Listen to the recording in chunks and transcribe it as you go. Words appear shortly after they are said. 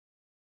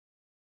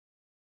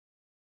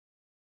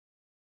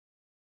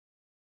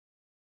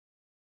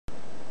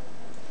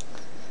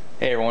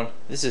Hey everyone,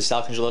 this is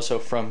Sal Congeloso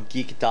from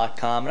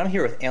Geek.com, and I'm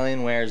here with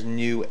Alienware's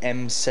new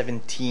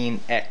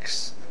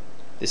M17x.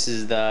 This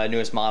is the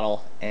newest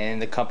model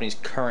and the company's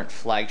current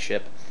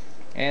flagship.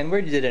 And we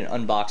already did an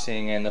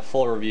unboxing, and the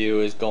full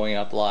review is going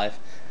up live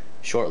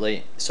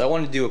shortly. So I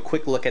wanted to do a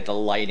quick look at the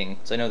lighting,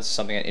 so I know this is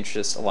something that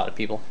interests a lot of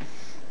people.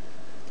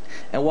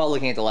 And while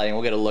looking at the lighting,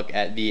 we'll get a look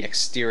at the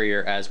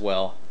exterior as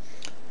well.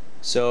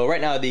 So right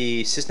now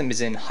the system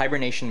is in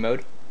hibernation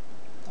mode.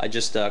 I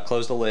just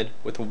closed the lid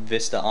with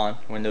Vista on,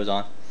 Windows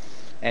on,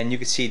 and you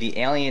can see the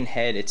alien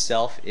head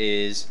itself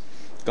is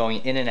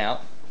going in and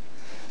out.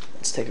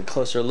 Let's take a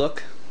closer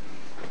look.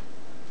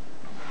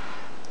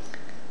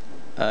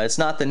 It's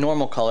not the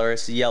normal color,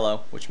 it's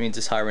yellow, which means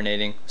it's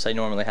hibernating, so I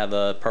normally have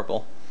a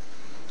purple.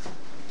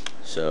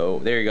 So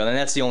there you go, and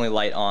that's the only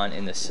light on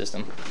in this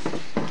system.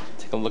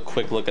 Take a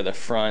quick look at the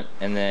front,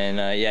 and then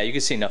yeah, you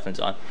can see nothing's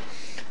on.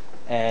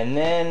 And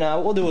then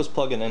what we'll do is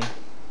plug it in.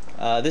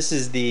 This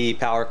is the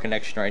power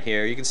connection right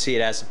here. You can see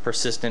it has a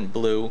persistent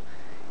blue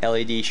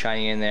LED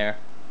shining in there.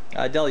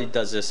 Dell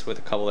does this with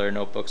a couple of their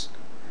notebooks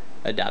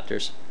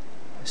adapters.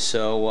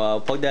 So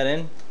plug that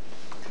in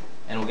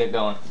and we'll get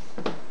going.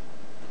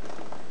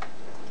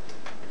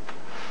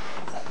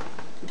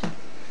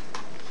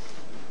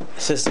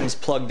 System's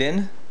plugged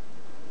in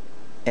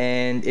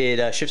and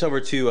it shifts over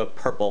to a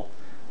purple,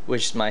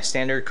 which is my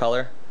standard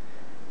color.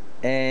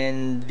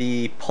 And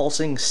the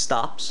pulsing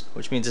stops,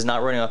 which means it's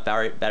not running off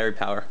battery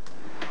power,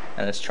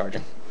 and it's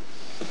charging.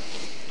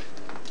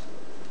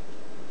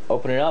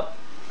 Open it up.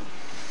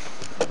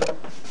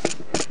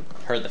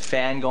 Heard the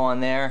fan go on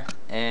there,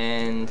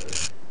 and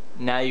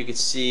now you can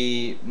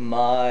see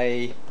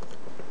my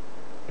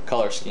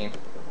color scheme.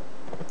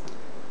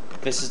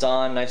 This is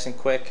on nice and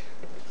quick.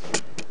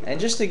 And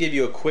just to give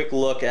you a quick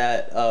look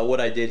at what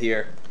I did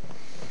here,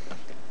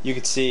 you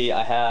can see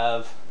I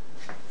have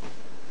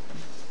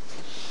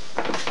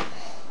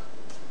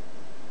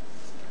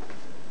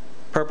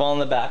purple on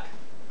the back,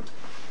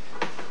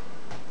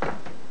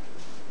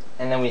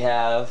 and then we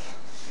have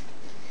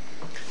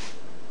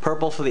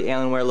purple for the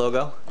Alienware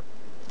logo,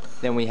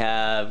 then we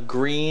have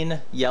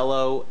green,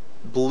 yellow,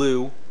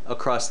 blue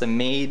across the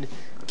main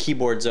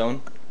keyboard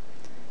zone,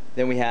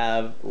 then we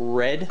have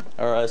red,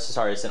 or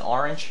sorry, it's an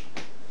orange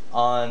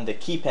on the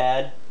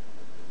keypad,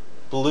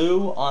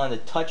 blue on the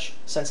touch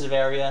sensitive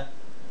area,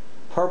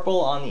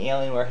 purple on the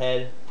Alienware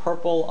head,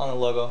 purple on the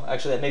logo.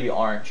 Actually, that may be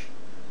orange.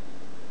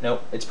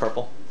 Nope, it's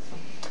purple.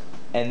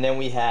 And then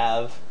we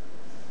have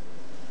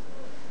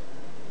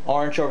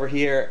orange over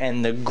here,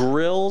 and the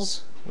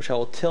grills, which I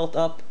will tilt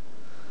up,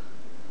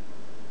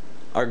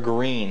 are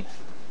green.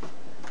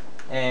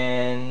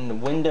 And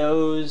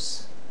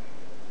Windows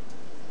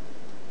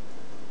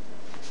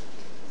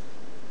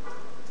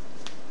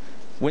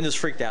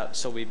freaked out,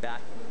 so we back.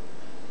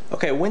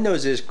 Okay,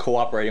 Windows is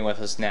cooperating with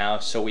us now,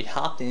 so we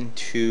hopped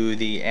into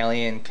the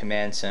Alien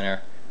Command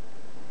Center,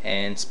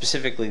 and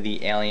specifically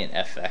the Alien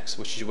FX,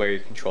 which is where you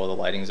control the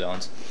lighting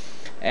zones.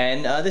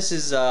 And this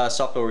is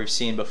software we've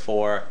seen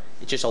before.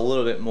 It's just a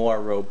little bit more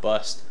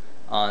robust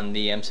on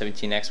the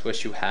M17x,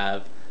 which you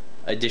have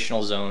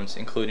additional zones,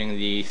 including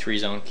the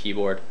 3-zone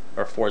keyboard,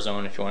 or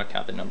 4-zone if you want to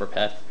count the number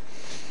pad.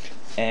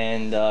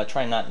 And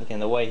try not to get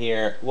in the way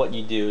here. What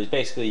you do is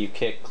basically you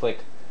click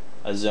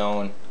a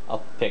zone.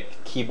 I'll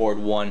pick keyboard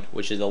 1,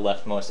 which is the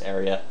leftmost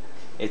area.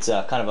 It's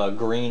kind of a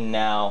green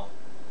now,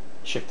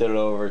 shifted it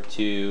over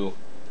to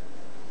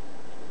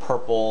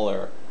purple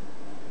or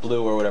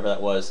blue or whatever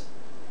that was.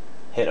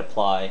 Hit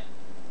apply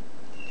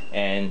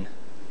and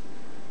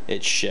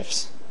it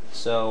shifts.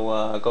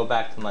 So go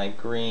back to my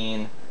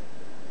green,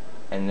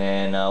 and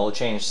then we'll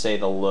change, say,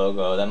 the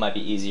logo. That might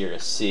be easier to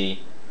see.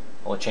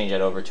 We'll change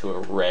that over to a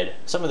red.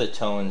 Some of the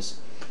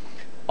tones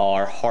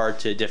are hard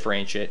to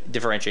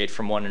differentiate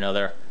from one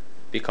another,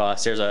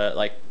 because there's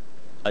a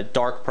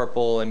dark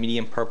purple, a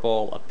medium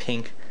purple, a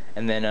pink,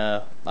 and then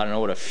I don't know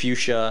what, a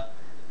fuchsia.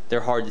 They're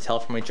hard to tell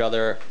from each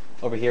other.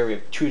 Over here we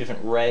have 2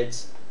 different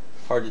reds,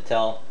 hard to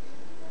tell.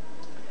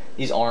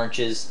 These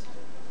oranges.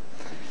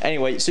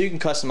 Anyway, so you can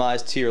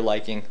customize to your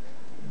liking,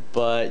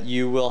 but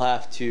you will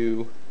have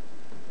to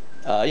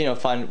you know,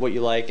 find what you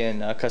like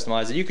and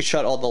customize it. You could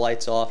shut all the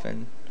lights off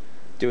and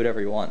do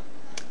whatever you want.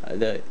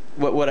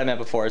 What I meant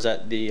before is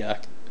that the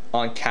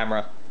on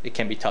camera it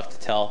can be tough to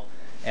tell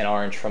an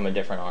orange from a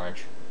different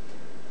orange.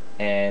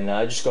 And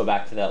just go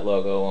back to that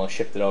logo and I'll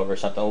shift it over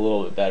something a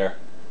little bit better.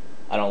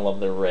 I don't love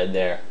the red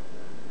there.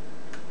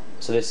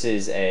 So this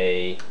is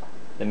the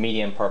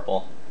medium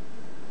purple,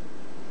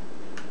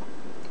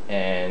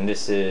 and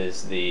this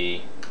is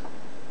the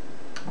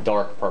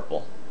dark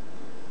purple.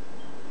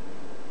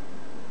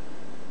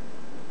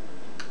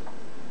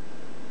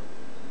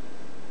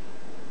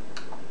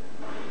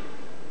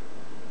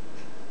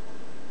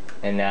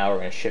 And now we're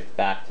going to shift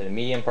back to the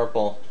medium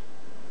purple.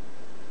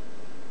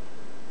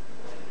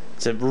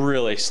 It's a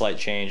really slight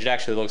change. It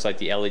actually looks like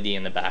the LED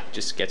in the back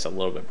just gets a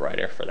little bit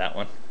brighter for that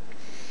one.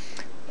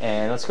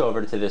 And let's go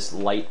over to this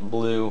light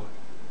blue.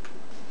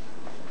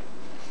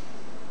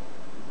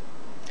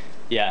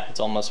 Yeah, it's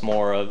almost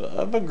more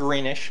of a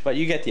greenish, but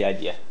you get the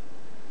idea.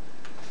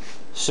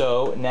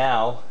 So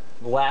now,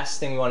 the last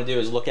thing we want to do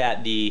is look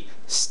at the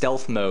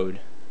stealth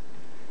mode.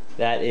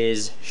 That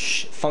is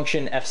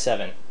function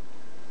F7,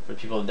 for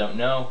people that don't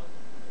know.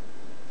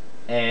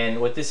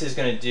 And what this is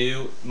going to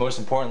do, most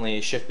importantly,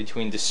 is shift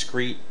between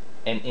discrete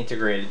and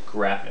integrated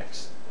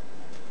graphics.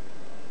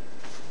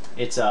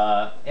 It's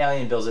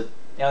Alienware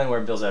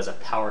builds it as a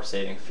power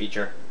saving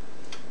feature.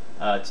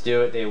 To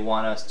do it, they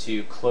want us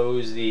to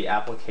close the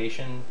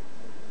application.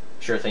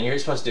 Sure thing, you're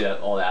supposed to do that,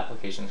 all the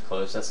applications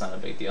closed, that's not a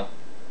big deal.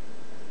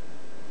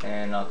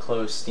 And I'll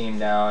close Steam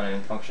down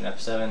and function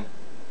F7.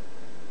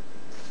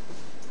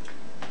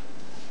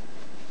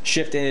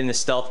 Shift it into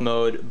stealth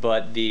mode,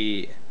 but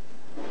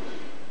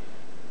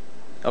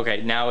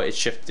okay, now it's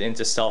shifted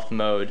into stealth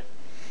mode.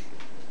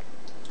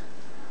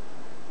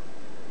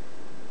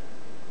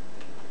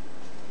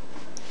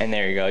 And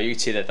there you go, you can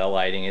see that the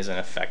lighting isn't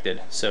affected,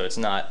 so it's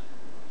not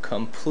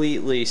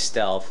completely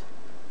stealth,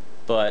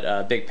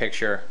 but big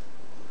picture,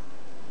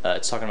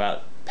 it's talking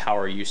about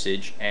power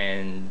usage,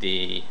 and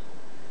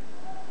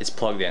it's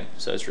plugged in,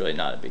 so it's really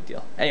not a big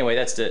deal. Anyway,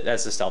 that's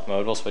the stealth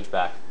mode. We'll switch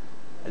back.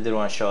 I did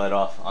want to show it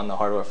off on the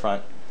hardware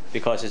front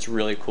because it's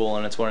really cool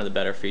and it's one of the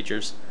better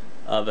features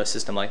of a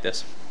system like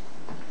this.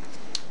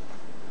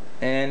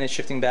 And it's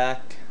shifting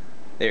back.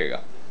 There you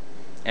go.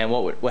 And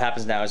what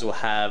happens now is we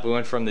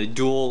went from the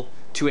dual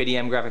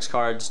 280M graphics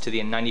cards to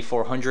the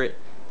 9400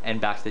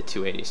 and back to the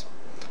 280s.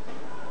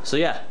 So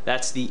yeah,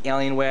 that's the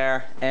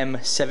Alienware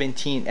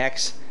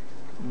M17x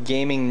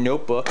gaming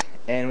notebook,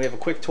 and we have a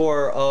quick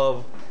tour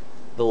of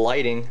the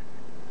lighting.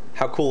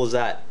 How cool is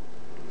that?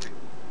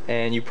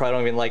 And you probably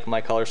don't even like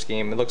my color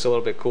scheme. It looks a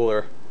little bit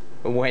cooler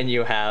when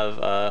you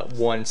have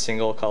one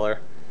single color,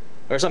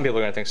 or some people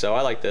are gonna think so.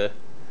 I like the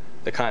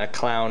kind of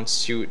clown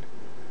suit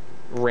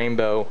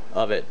rainbow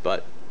of it,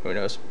 but who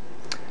knows.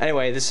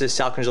 Anyway, this is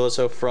Sal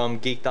Congeliso from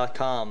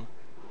Geek.com.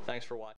 Thanks for watching.